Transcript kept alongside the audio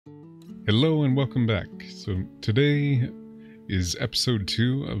Hello and welcome back. So today is episode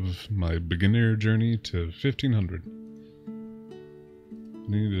 2 of my beginner journey to 1500. I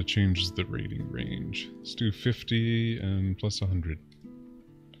need to change the rating range. Let's do 50 and plus 100.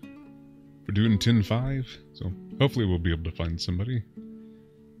 We're doing 10-5, so hopefully we'll be able to find somebody.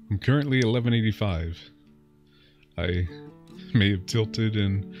 I'm currently 1185. I may have tilted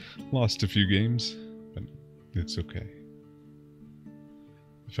and lost a few games, but it's okay.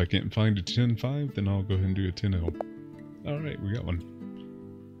 If I can't find a 10-5, then I'll go ahead and do a 10-0. Alright, we got one.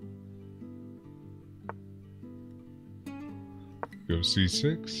 Go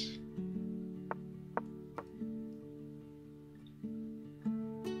C6.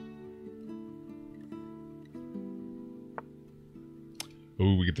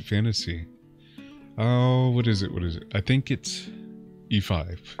 Oh, we get the fantasy. Oh, what is it? What is it? I think it's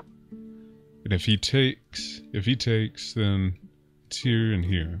E5. And if he takes, then it's here and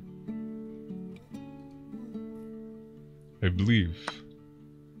here. I believe.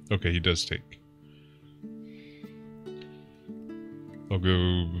 Okay, he does take. I'll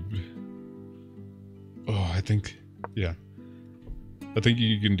go... Oh, I think... Yeah. I think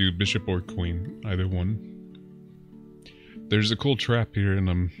you can do bishop or queen, either one. There's a cool trap here and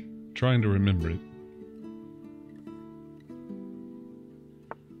I'm trying to remember it.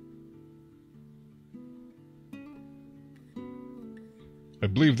 I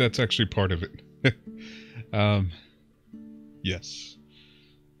believe that's actually part of it. Yes.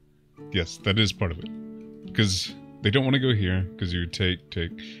 Yes, that is part of it. Because they don't want to go here, because you take,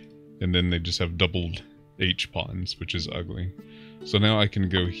 and then they just have doubled H pawns, which is ugly. So now I can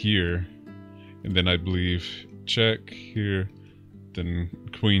go here, and then I believe check here, then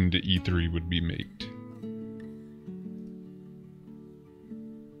queen to E3 would be mate.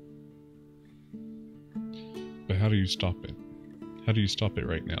 But how do you stop it? How do you stop it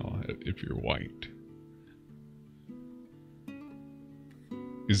right now if you're white?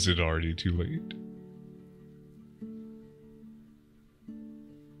 Is it already too late?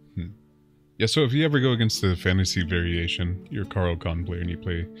 Yeah, so if you ever go against the fantasy variation, you're a Caro-Kann player and you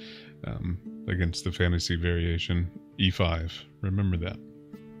play against the fantasy variation, E5. Remember that.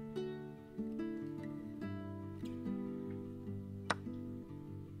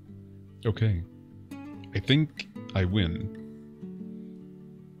 Okay. I think I win.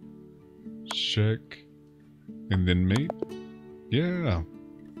 Check. And then mate? Yeah.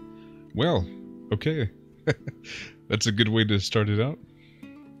 Well, okay. That's a good way to start it out.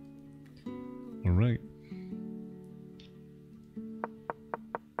 Alright.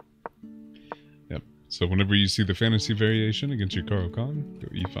 Yep. So whenever you see the fantasy variation against your Caro-Kann, go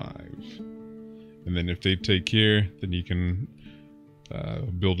E5. And then if they take here, then you can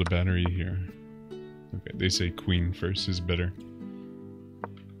build a battery here. Okay, they say queen first is better.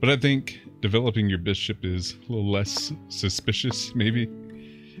 But I think developing your bishop is a little less suspicious, maybe.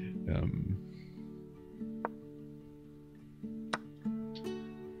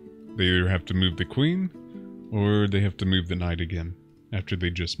 They either have to move the queen, or they have to move the knight again, after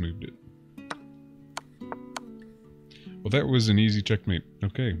they just moved it. Well, that was an easy checkmate.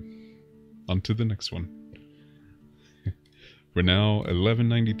 Okay, on to the next one. We're now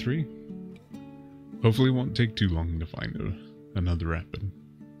 1193. Hopefully it won't take too long to find another rapid.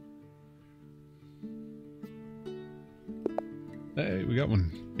 Hey, we got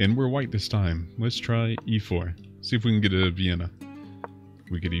one. And we're white this time. Let's try E4. See if we can get a Vienna.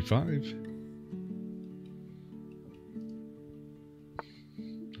 We get E5.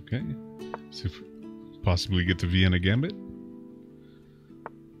 Okay. See if we possibly get the Vienna Gambit.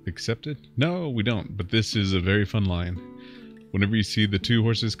 Accepted? No, we don't. But this is a very fun line. Whenever you see the two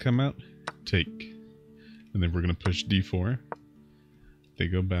horses come out, take. And then we're going to push D4. They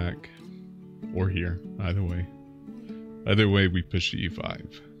go back. Or here. Either way. Either way, we push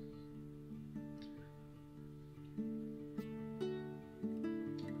E5.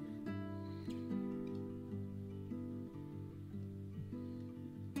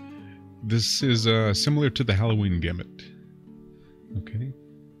 This is similar to the Halloween Gambit. Okay.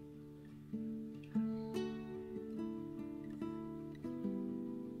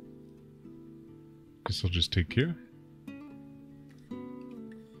 Guess I'll just take here.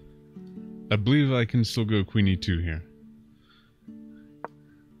 I believe I can still go Queen E2 here.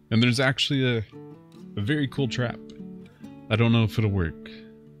 And there's actually a very cool trap. I don't know if it'll work.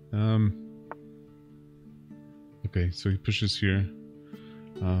 Okay, so he pushes here.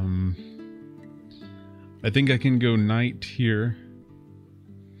 I think I can go knight here.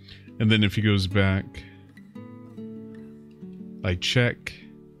 And then if he goes back, I check.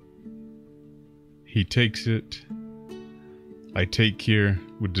 He takes it. I take here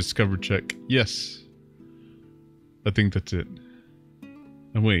with discover check. Yes. I think that's it.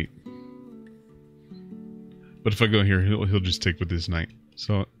 And wait. But if I go here, he'll just take with his knight.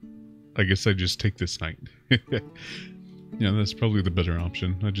 So I guess I just take this knight. Yeah, that's probably the better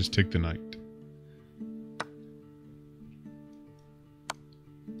option. I just take the knight.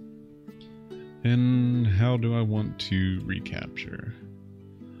 And how do I want to recapture?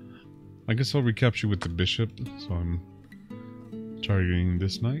 I guess I'll recapture with the bishop, so I'm targeting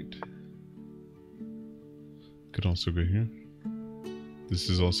this knight. Could also go here. This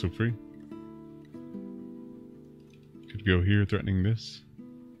is also free. Could go here, threatening this.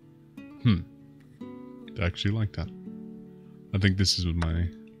 I actually like that. I think this is my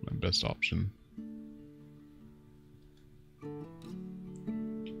best option.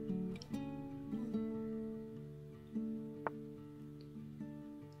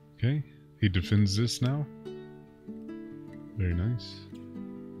 Okay, he defends this now. Very nice.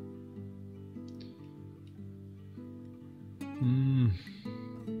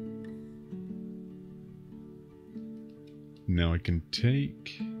 Now I can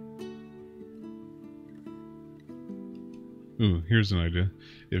take... Ooh, here's an idea.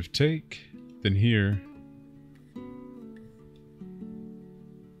 If take, then here...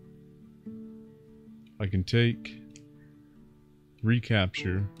 I can take,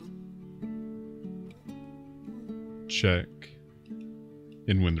 recapture, check,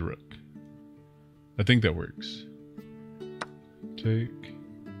 and win the rook. I think that works. Take,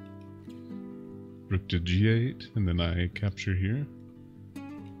 rook to g8, and then I capture here.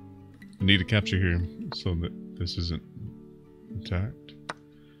 I need to capture here so that this isn't attacked.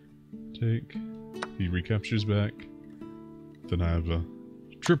 Take, he recaptures back. Then I have a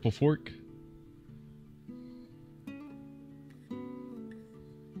triple fork.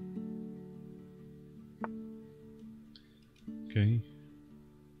 Okay.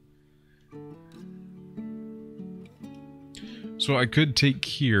 So I could take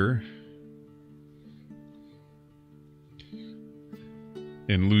here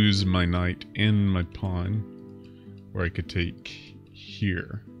and lose my knight and my pawn, or I could take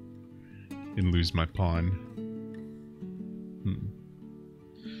here and lose my pawn.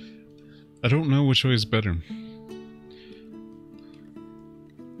 I don't know which way is better.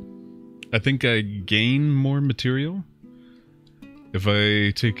 I think I gain more material if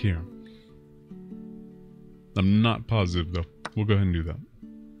I take here. I'm not positive though. We'll go ahead and do that.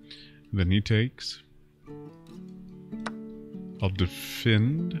 Then he takes. I'll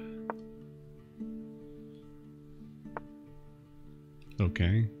defend.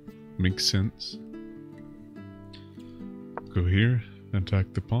 Okay, makes sense. Go here, attack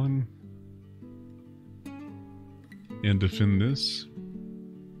the pawn, and defend this.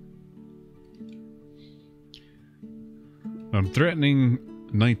 I'm threatening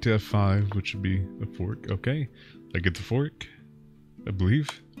knight to f5, which would be a fork. Okay, I get the fork, I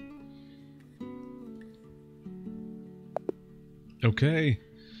believe. Okay,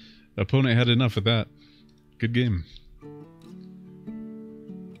 opponent had enough of that. Good game.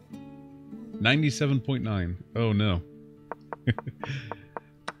 97.9. Oh no.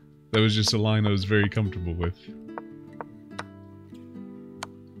 That was just a line I was very comfortable with.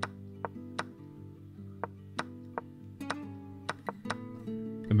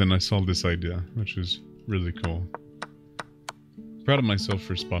 And then I saw this idea, which is really cool. Proud of myself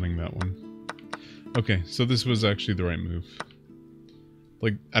for spotting that one. Okay, so this was actually the right move.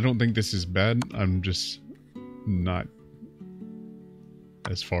 Like, I don't think this is bad, I'm just not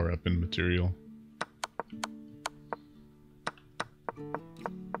as far up in material.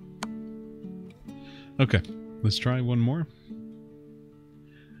 Okay, let's try one more.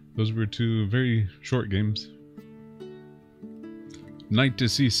 Those were two very short games. Knight to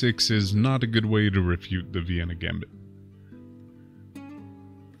c6 is not a good way to refute the Vienna Gambit.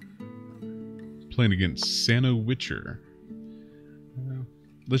 Playing against sanowitcher.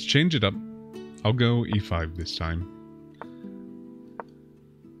 Let's change it up. I'll go e5 this time.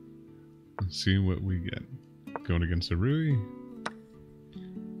 Let's see what we get. Going against a Ruy.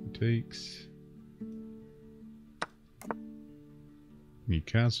 Takes. Need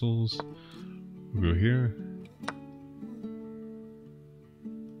castles. We'll go here.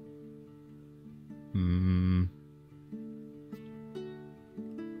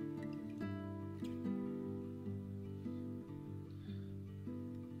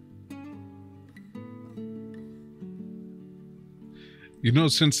 You know,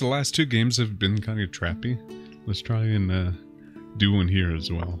 since the last two games have been kind of trappy, let's try and do one here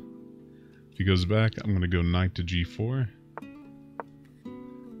as well. If he goes back, I'm going to go knight to g4.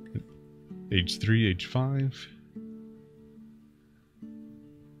 h3, h5.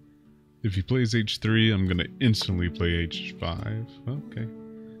 If he plays h3, I'm gonna instantly play h5. Okay.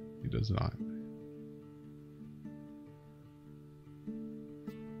 He does not.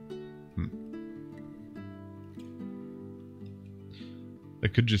 I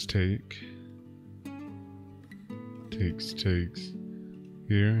could just take. Takes.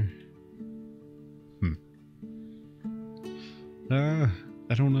 Here. I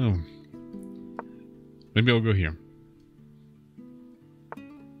don't know. Maybe I'll go here.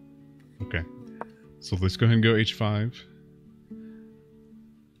 Okay. So let's go ahead and go h5.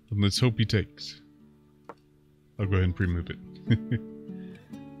 And let's hope he takes. I'll go ahead and pre-move it.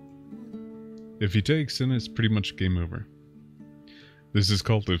 If he takes, then it's pretty much game over. This is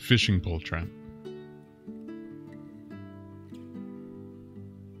called the fishing pole trap.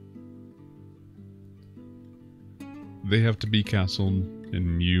 They have to be castled,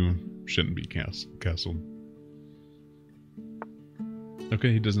 and you shouldn't be castled.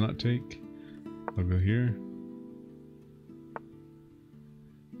 Okay, he does not take. I'll go here.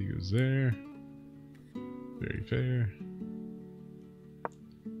 He goes there. Very fair.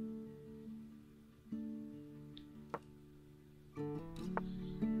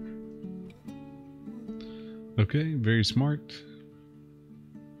 Okay, very smart.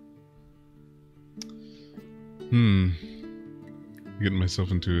 Getting myself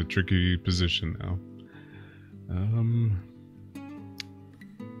into a tricky position now.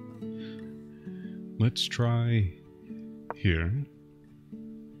 Let's try here.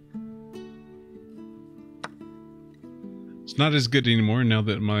 It's not as good anymore now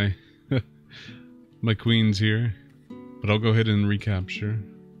that my my queen's here, but I'll go ahead and recapture.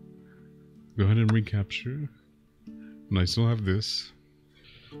 Go ahead and recapture. And I still have this.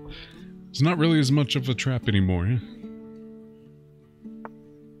 It's not really as much of a trap anymore.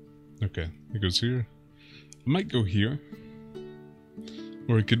 Okay, it goes here. I might go here.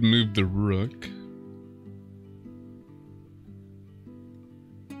 Or I could move the rook.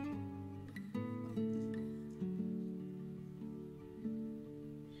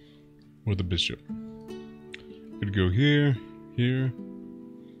 Or the bishop. Could go here, here.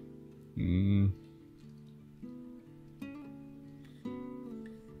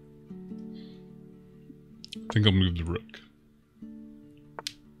 I think I'll move the rook.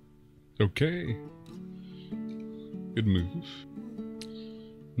 Okay. Good move.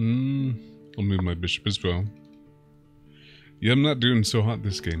 I'll move my bishop as well. Yeah, I'm not doing so hot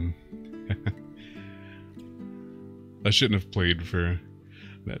this game. I shouldn't have played for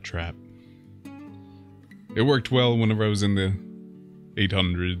that trap. It worked well whenever I was in the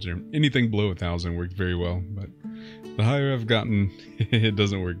 800s, or anything below 1,000 worked very well, but the higher I've gotten, it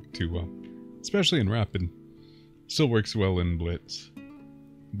doesn't work too well. Especially in rapid. Still works well in blitz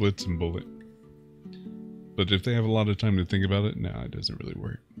and bullet. But if they have a lot of time to think about it, nah, it doesn't really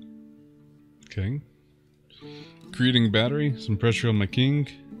work. Okay. Creating battery, some pressure on my king.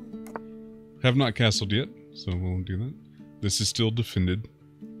 Have not castled yet, so we'll do that. This is still defended.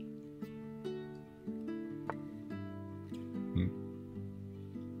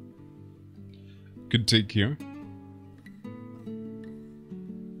 Could take here.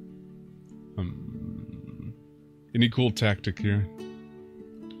 Any cool tactic here?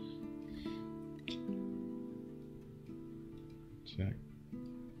 Check.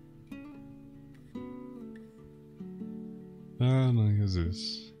 No, here's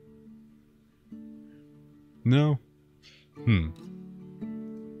this. No.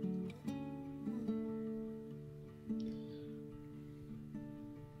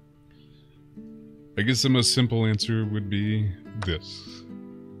 I guess the most simple answer would be this.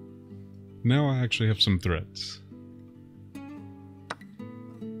 Now I actually have some threats.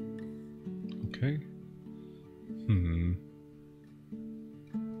 Okay.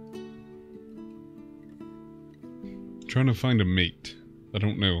 Trying to find a mate. I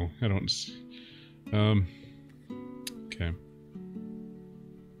don't know. Okay.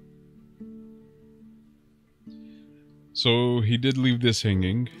 So he did leave this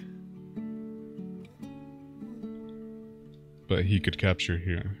hanging. But he could capture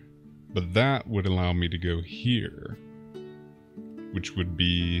here. But that would allow me to go here. Which would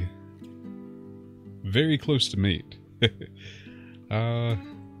be very close to mate.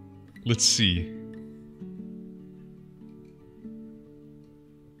 Let's see.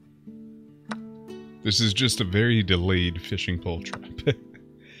 This is just a very delayed fishing pole trap.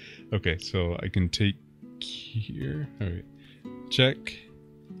 Okay, so I can take here. Alright. Check.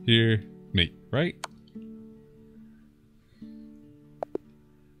 Here. Mate, right?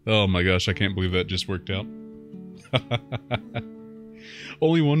 Oh my gosh, I can't believe that just worked out.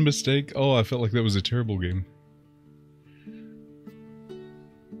 Only one mistake? Oh, I felt like that was a terrible game.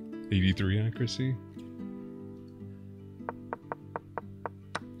 83 accuracy.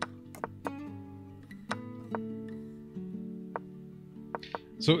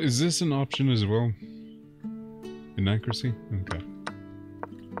 So is this an option as well? Inaccuracy? Okay.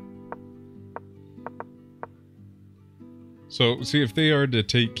 So, see, if they are to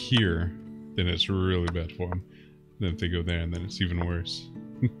take here, then it's really bad for them. Then if they go there, and then it's even worse.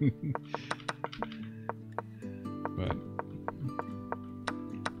 But...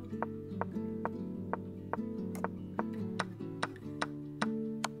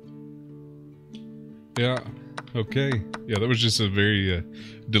 yeah, okay. Yeah, that was just a very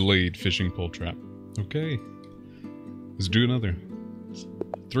delayed fishing pole trap. Okay. Let's do another.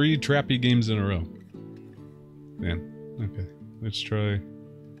 3 trappy games in a row. Man. Okay, let's try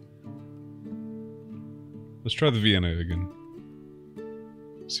the Vienna again.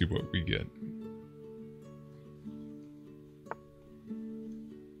 See what we get.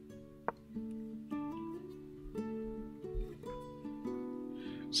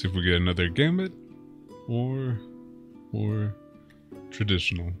 See if we get another Gambit or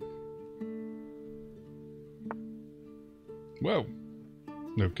traditional. Whoa.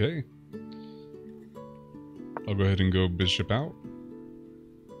 Okay. I'll go ahead and go bishop out.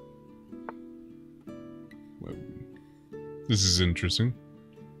 Whoa. This is interesting.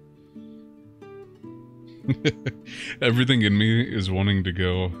 Everything in me is wanting to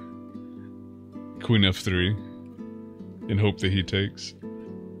go queen f3 and hope that he takes,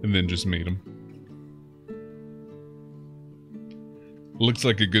 and then just mate him. Looks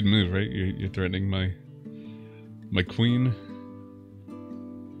like a good move, right? You're threatening my queen.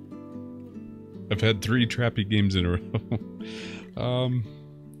 I've had 3 trappy games in a row.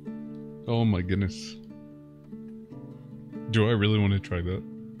 Oh my goodness. Do I really want to try that?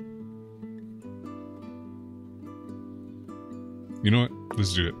 You know what?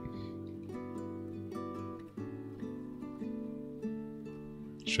 Let's do it.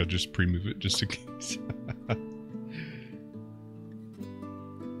 Should I just pre-move it just in case?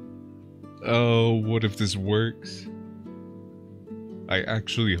 Oh, what if this works? I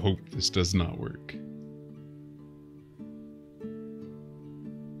actually hope this does not work.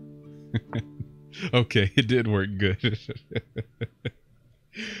 Okay, it did work good.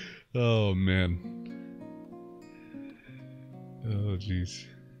 Oh man. Oh jeez.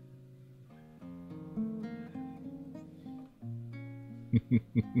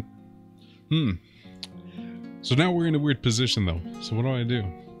 So now we're in a weird position though. So what do?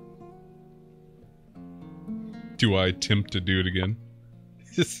 Do I attempt to do it again?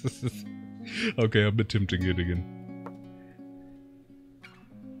 Okay, I'm attempting it again.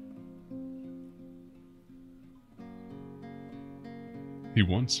 He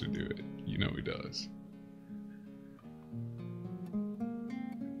wants to do it. You know he does.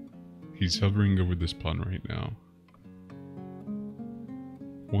 He's hovering over this pawn right now.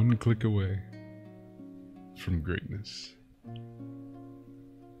 One click away from greatness.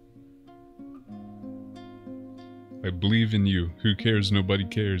 I believe in you. Who cares? Nobody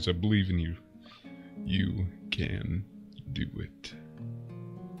cares. I believe in you. You can do it.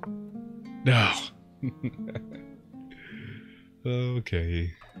 No.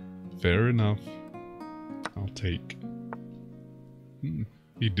 Okay. Fair enough. I'll take.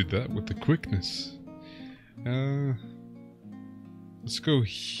 He did that with the quickness. Let's go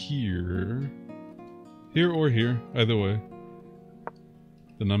here. Here or here. Either way.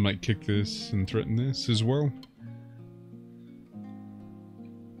 Then I might kick this and threaten this as well.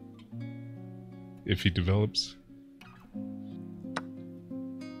 If he develops.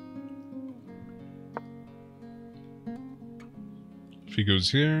 If he goes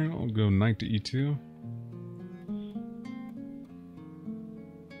here, I'll go knight to e2.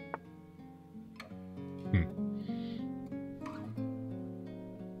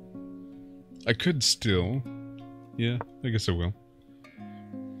 I could still. Yeah, I guess I will.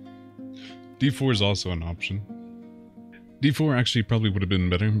 d4 is also an option. d4 actually probably would have been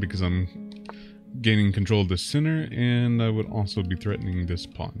better because I'm gaining control of the center, and I would also be threatening this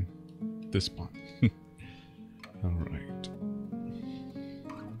pawn. This pawn. Alright.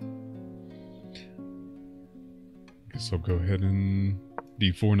 Guess I'll go ahead and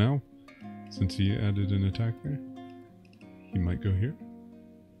d4 now, since he added an attack there. He might go here.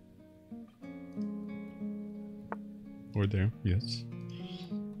 Or there, yes.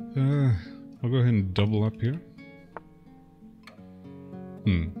 I'll go ahead and double up here.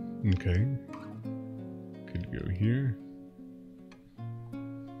 Okay. Could go here.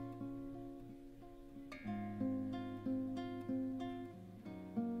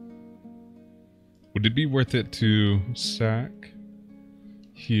 Would it be worth it to sack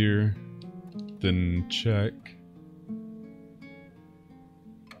here, then check,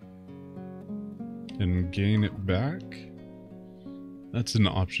 and gain it back. That's an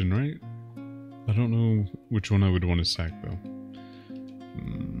option, right? I don't know which one I would want to sack though.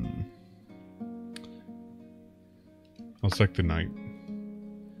 I'll sack the knight.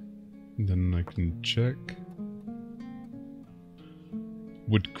 Then I can check.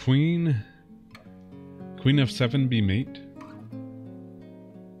 Would queen f7 be mate?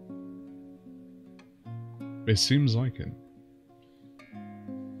 It seems like it.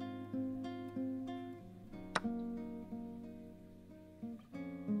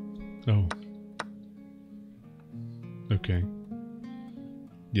 Oh. Okay.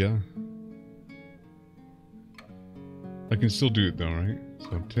 Yeah. I can still do it though, right?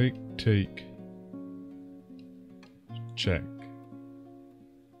 So take, check.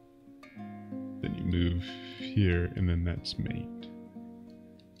 Then you move here, and then that's mate.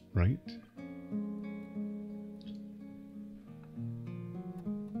 Right?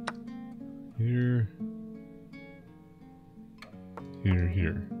 Here.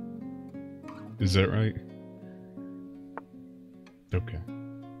 Here. Is that right? Okay.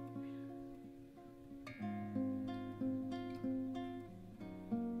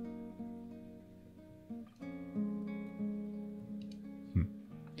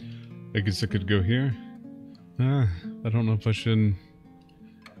 I guess I could go here. I don't know if I should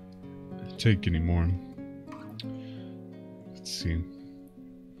take anymore. Let's see.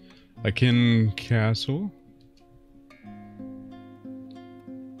 I can castle.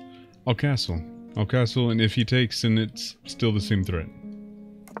 I'll castle. I'll castle, and if he takes, then it's still the same threat.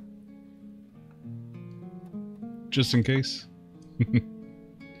 Just in case. We'll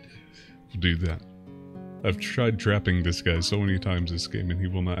do that. I've tried trapping this guy so many times this game, and he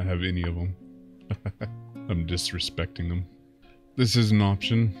will not have any of them. I'm disrespecting him. This is an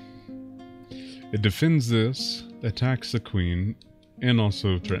option. It defends this, attacks the queen, and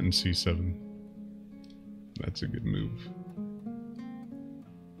also threatens c7. That's a good move.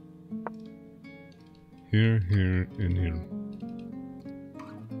 Here, and here.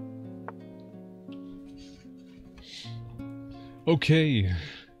 Okay,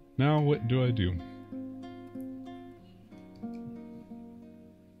 now what do I do?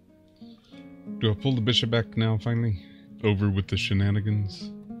 Do I pull the bishop back now, finally? Over with the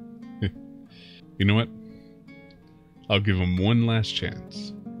shenanigans? You know what? I'll give him one last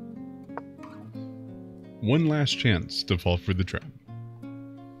chance. One last chance to fall for the trap.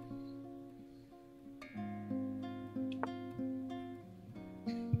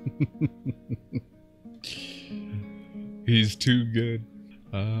 He's too good.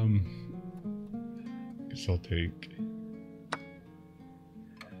 Guess I'll take...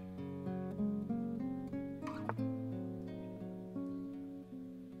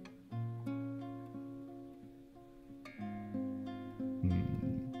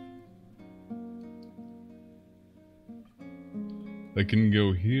 I can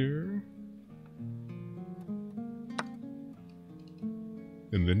go here.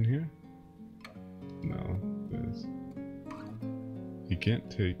 And then here? No, this. He can't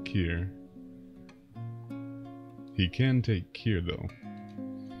take here. He can take here though.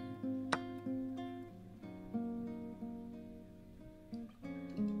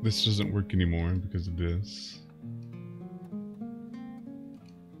 This doesn't work anymore because of this.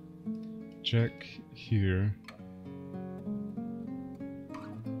 Check here.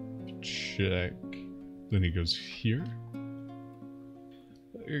 Check. Then he goes here.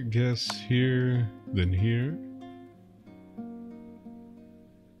 I guess here, then here.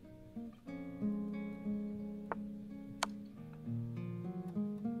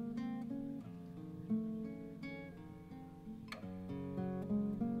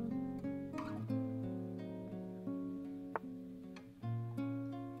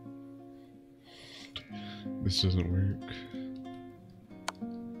 This doesn't work.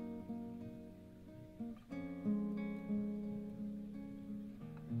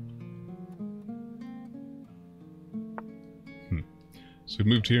 So we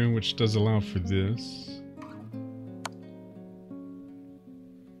moved here, which does allow for this.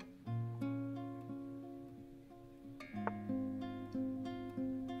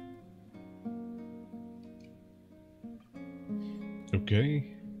 Okay.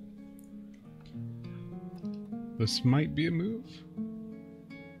 This might be a move.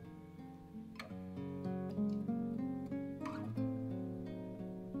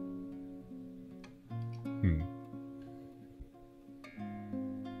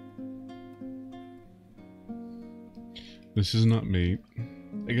 This is not mate.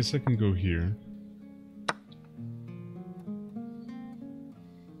 I guess I can go here.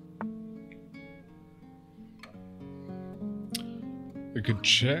 I could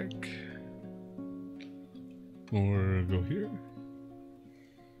check. Or go here.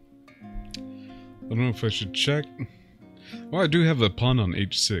 I don't know if I should check. Well, I do have a pawn on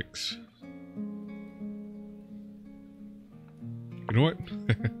h6. You know what?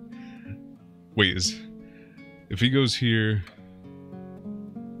 Wait, if he goes here,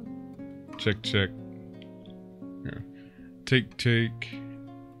 check, check. Here. Take, take.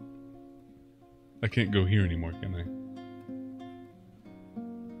 I can't go here anymore, can I?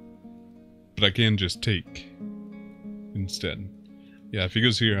 But I can just take instead. Yeah, if he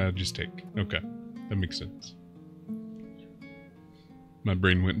goes here, I'll just take. Okay, that makes sense. My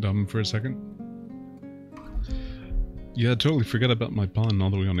brain went dumb for a second. Yeah, I totally forgot about my pawn all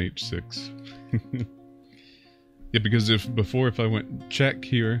the way on h6. Yeah, because if I went check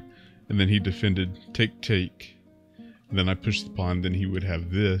here, and then he defended take, take, and then I pushed the pawn, then he would have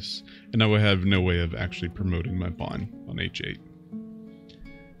this, and I would have no way of actually promoting my pawn on h8.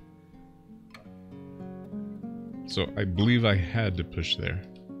 So I believe I had to push there.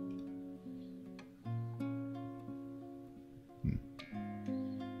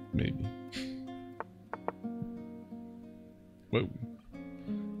 Maybe. Whoa.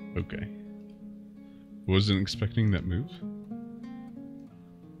 Okay. Wasn't expecting that move.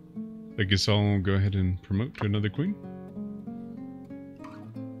 I guess I'll go ahead and promote to another queen.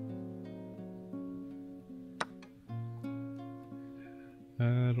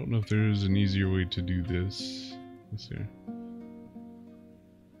 I don't know if there's an easier way to do this. Let's see.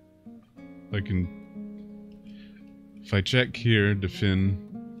 I can, if I check here,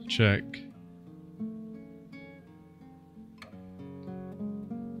 defend, check.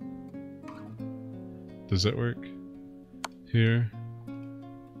 Does that work? Here,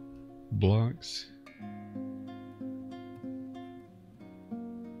 blocks.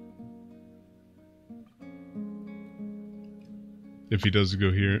 If he does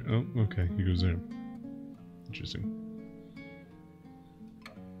go here, oh, okay, he goes there. Interesting.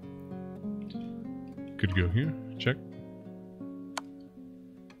 Could go here, check.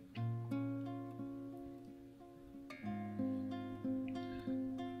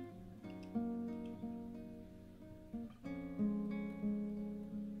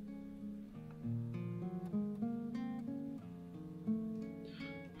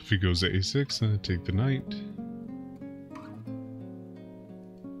 If he goes to a6, I take the knight.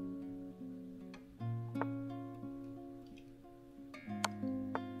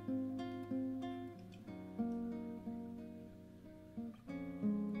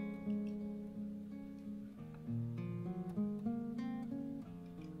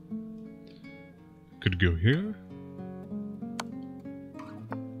 Could go here.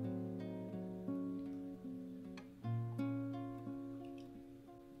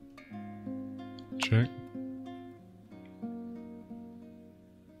 Check.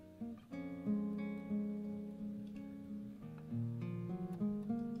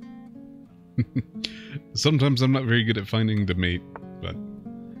 Sometimes I'm not very good at finding the mate, but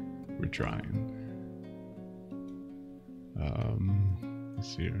we're trying.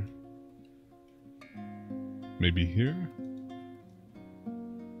 Let's see here. Maybe here?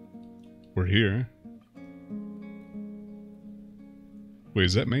 Or here? Wait,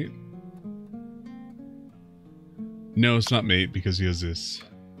 is that mate? No, it's not mate because he has this.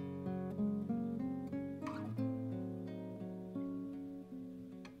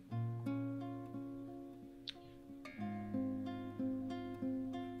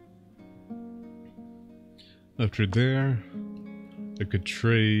 After there, I could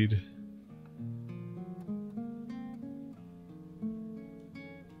trade.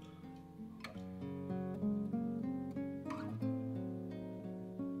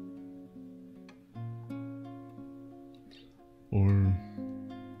 Or...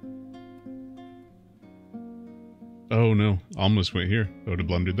 oh no, almost went here. I would have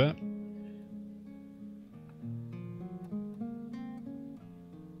blundered that.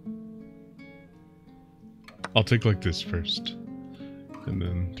 I'll take like this first, and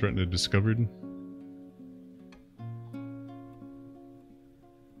then threaten to discovered.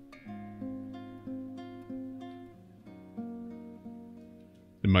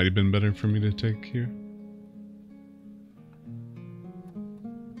 It might have been better for me to take here.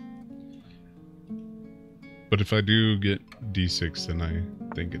 But if I do get d6, then I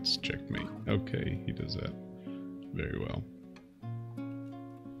think it's checkmate. Okay, he does that very well.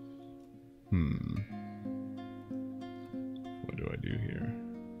 What do I do here?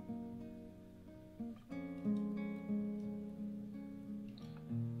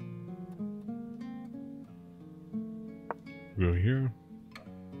 Go here.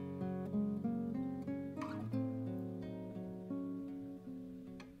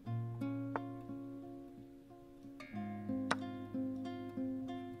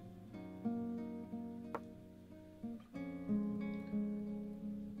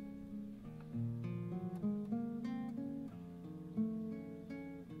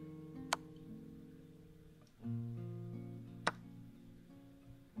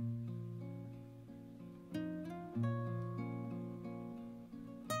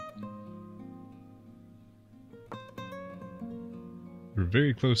 We're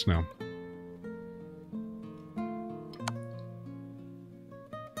very close now.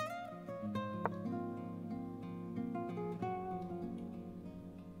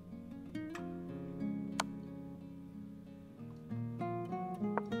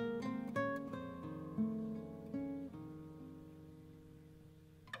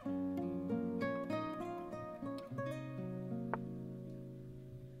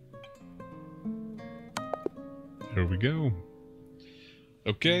 There we go.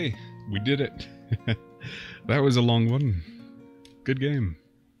 Okay, we did it. That was a long one. Good game.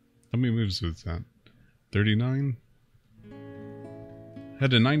 How many moves was that? 39?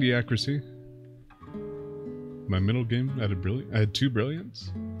 Had a 90 accuracy. My middle game I had 2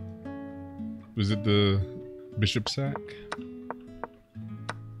 brilliance. Was it the bishop sack?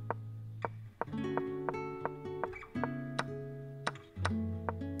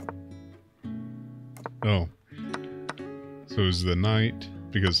 Oh. So it was the knight,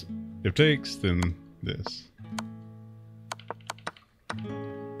 because if takes, then this.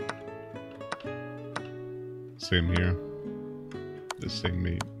 Same here. The same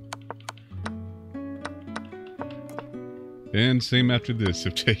mate. And same after this,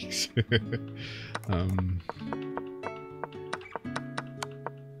 if takes.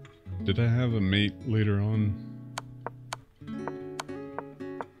 Did I have a mate later on?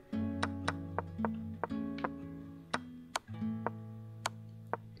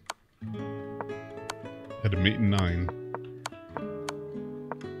 Had a mate in 9.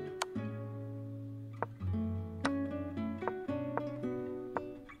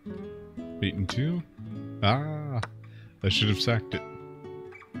 Mate in 2? Ah! I should have sacked it.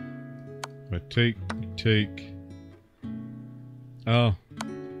 If I take... Oh,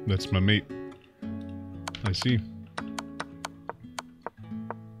 that's my mate. I see.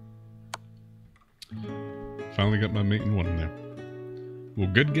 Finally got my mate in 1 there. Well,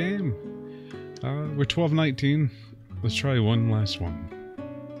 good game. We're 12-19. Let's try one last one.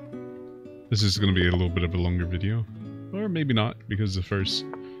 This is going to be a little bit of a longer video. Or maybe not, because the first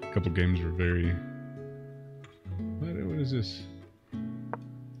couple games were very... What is this?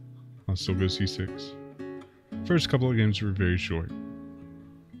 I'll still go C6. First couple of games were very short.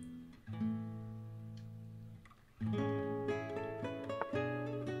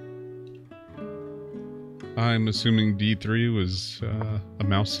 I'm assuming D3 was a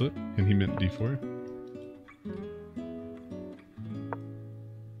mouse slip, and he meant D4.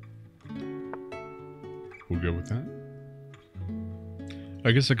 We'll go with that.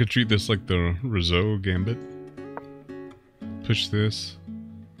 I guess I could treat this like the Ruy Gambit. Push this,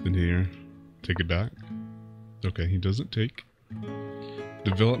 then here, take it back. Okay, he doesn't take.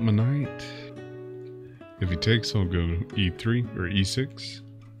 Develop my knight. If he takes, I'll go E3 or E6.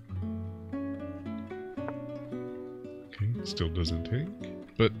 Still doesn't take.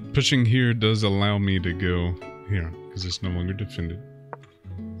 But pushing here does allow me to go here, because it's no longer defended.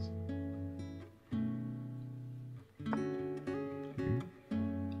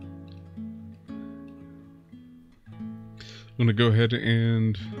 I'm going to go ahead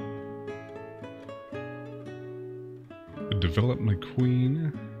and develop my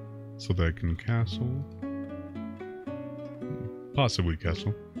queen so that I can castle. Possibly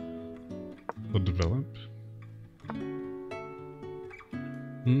castle. I'll develop.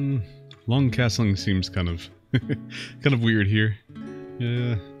 Long castling seems kind of weird here.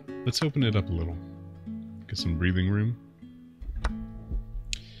 Yeah, let's open it up a little. Get some breathing room.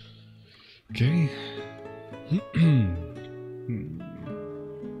 Okay.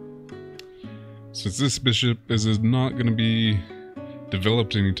 Since this bishop is not going to be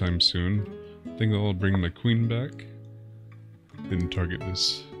developed anytime soon, I think I'll bring my queen back and target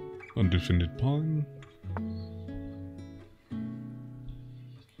this undefended pawn.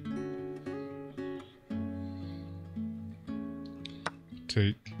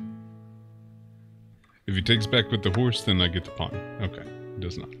 Take. If he takes back with the horse, then I get the pawn. Okay, he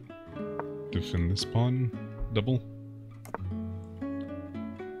does not. Defend this pawn. Double.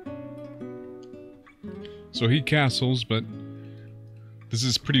 So he castles, but this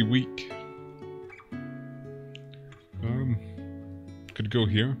is pretty weak. Could go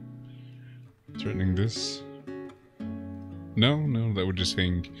here. Threatening this. No, that would just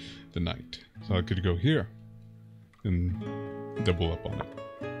hang the knight. So I could go here and double up on it.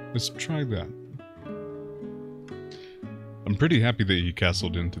 Let's try that. I'm pretty happy that he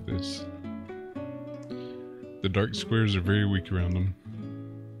castled into this. The dark squares are very weak around him.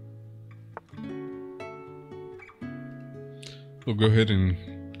 We'll go ahead and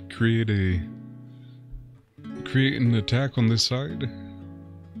create an attack on this side.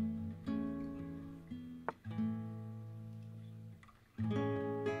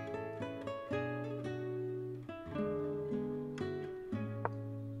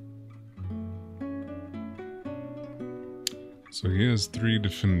 So he has 3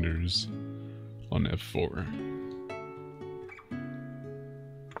 defenders on f4.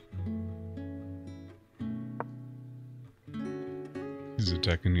 He's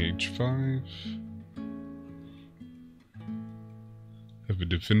attacking the h5. Have I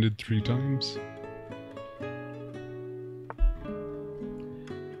defended 3 times?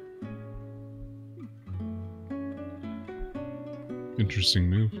 Interesting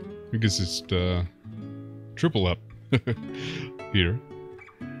move. I guess it's triple up here.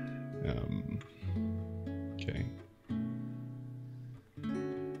 Okay.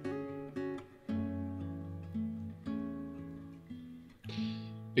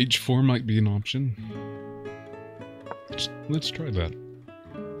 H4 might be an option. Let's try that.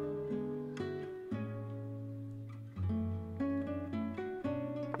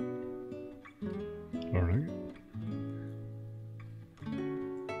 All right.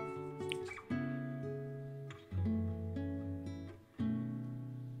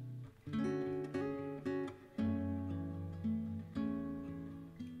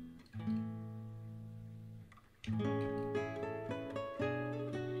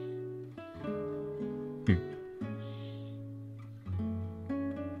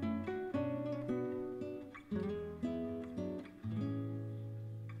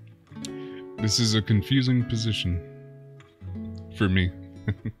 This is a confusing position for me.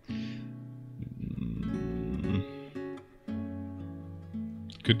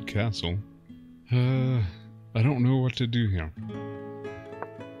 Good castle. I don't know what to do here.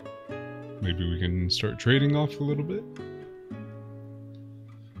 Maybe we can start trading off a little bit.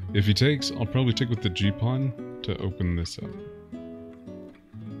 If he takes, I'll probably take with the G-pawn to open this up.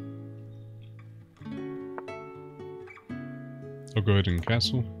 I'll go ahead and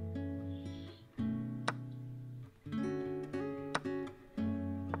castle.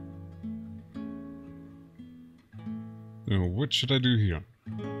 Now, what should I do here?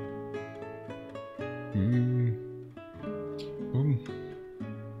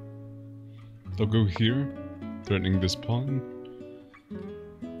 I'll go here, threatening this pawn.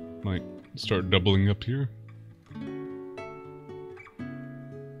 Might start doubling up here.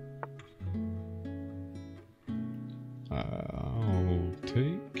 I'll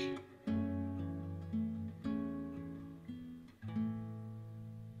take.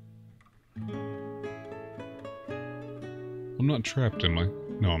 I'm not trapped, am I?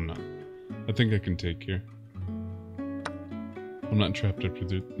 No, I'm not. I think I can take here. I'm not trapped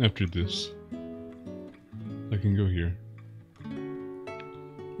after this. I can go here.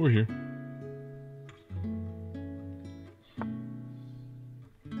 Or here.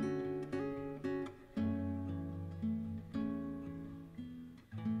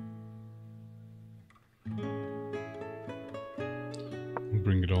 I'll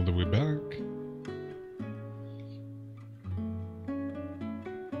bring it all the way back.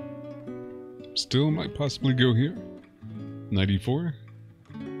 Still might possibly go here. 94.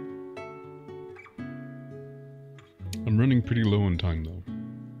 I'm running pretty low on time though.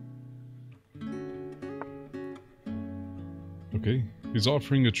 Okay, he's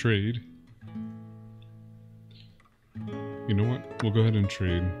offering a trade. You know what? We'll go ahead and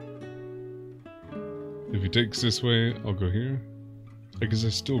trade. If he takes this way, I'll go here. I guess I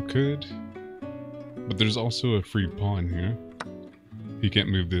still could. But there's also a free pawn here. He can't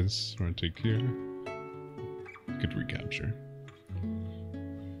move this, or I take here. Could recapture.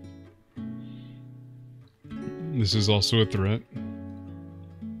 This is also a threat.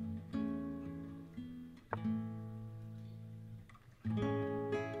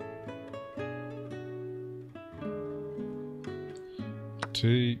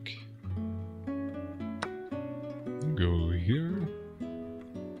 Take. Go here.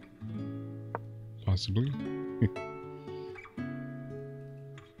 Possibly.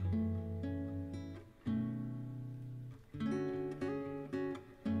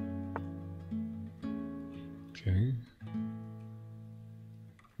 Okay.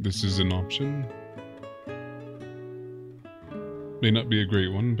 This is an option. May not be a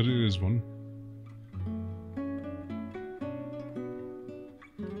great one, but it is one.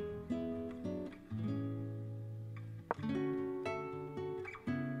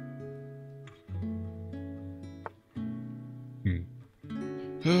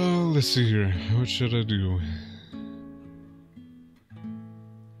 Oh, let's see here. What should I do?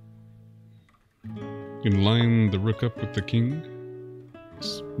 You can line the rook up with the king.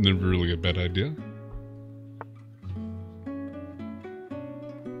 It's never really a bad idea.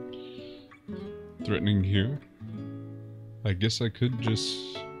 Threatening here. I guess I could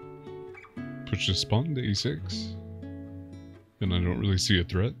just push this pawn to e6. And I don't really see a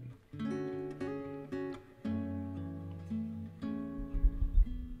threat.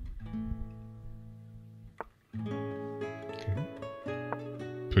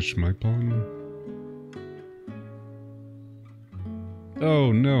 push my pawn.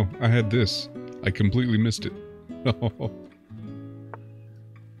 Oh no, I had this. I completely missed it. Oh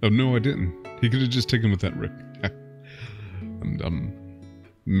no, I didn't. He could have just taken with that rook. I'm dumb.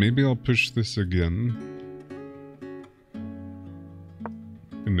 Maybe I'll push this again.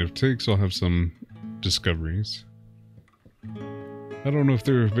 And if takes, I'll have some discoveries. I don't know if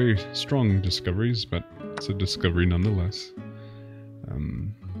they're very strong discoveries, but it's a discovery nonetheless.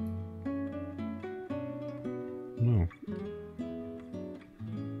 No.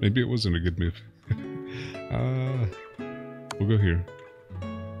 Maybe it wasn't a good move. We'll go here.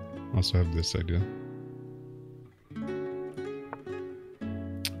 Also have this idea.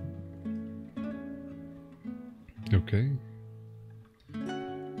 Okay.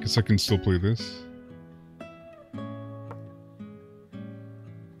 Guess I can still play this.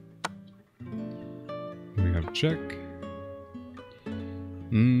 We have check.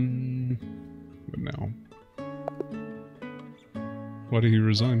 But now. Why did he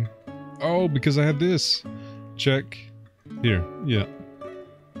resign? Oh, because I had this. Check. Here. Yeah.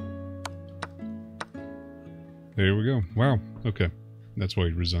 There we go. Wow. Okay. That's why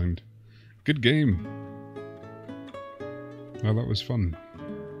he resigned. Good game. Wow, that was fun.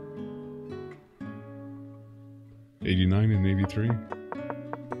 89 and 83.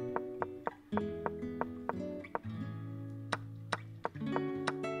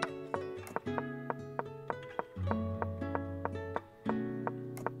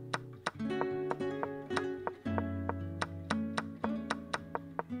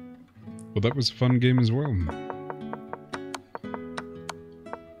 Well, that was a fun game as well.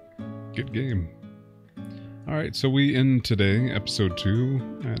 Good game. Alright, so we end today, episode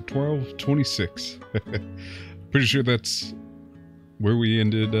 2, at 12:26. Pretty sure that's where we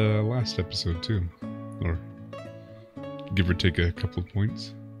ended last episode too. Or give or take a couple of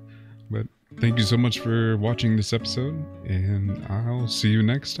points. But thank you so much for watching this episode, and I'll see you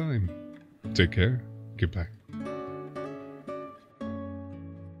next time. Take care. Goodbye.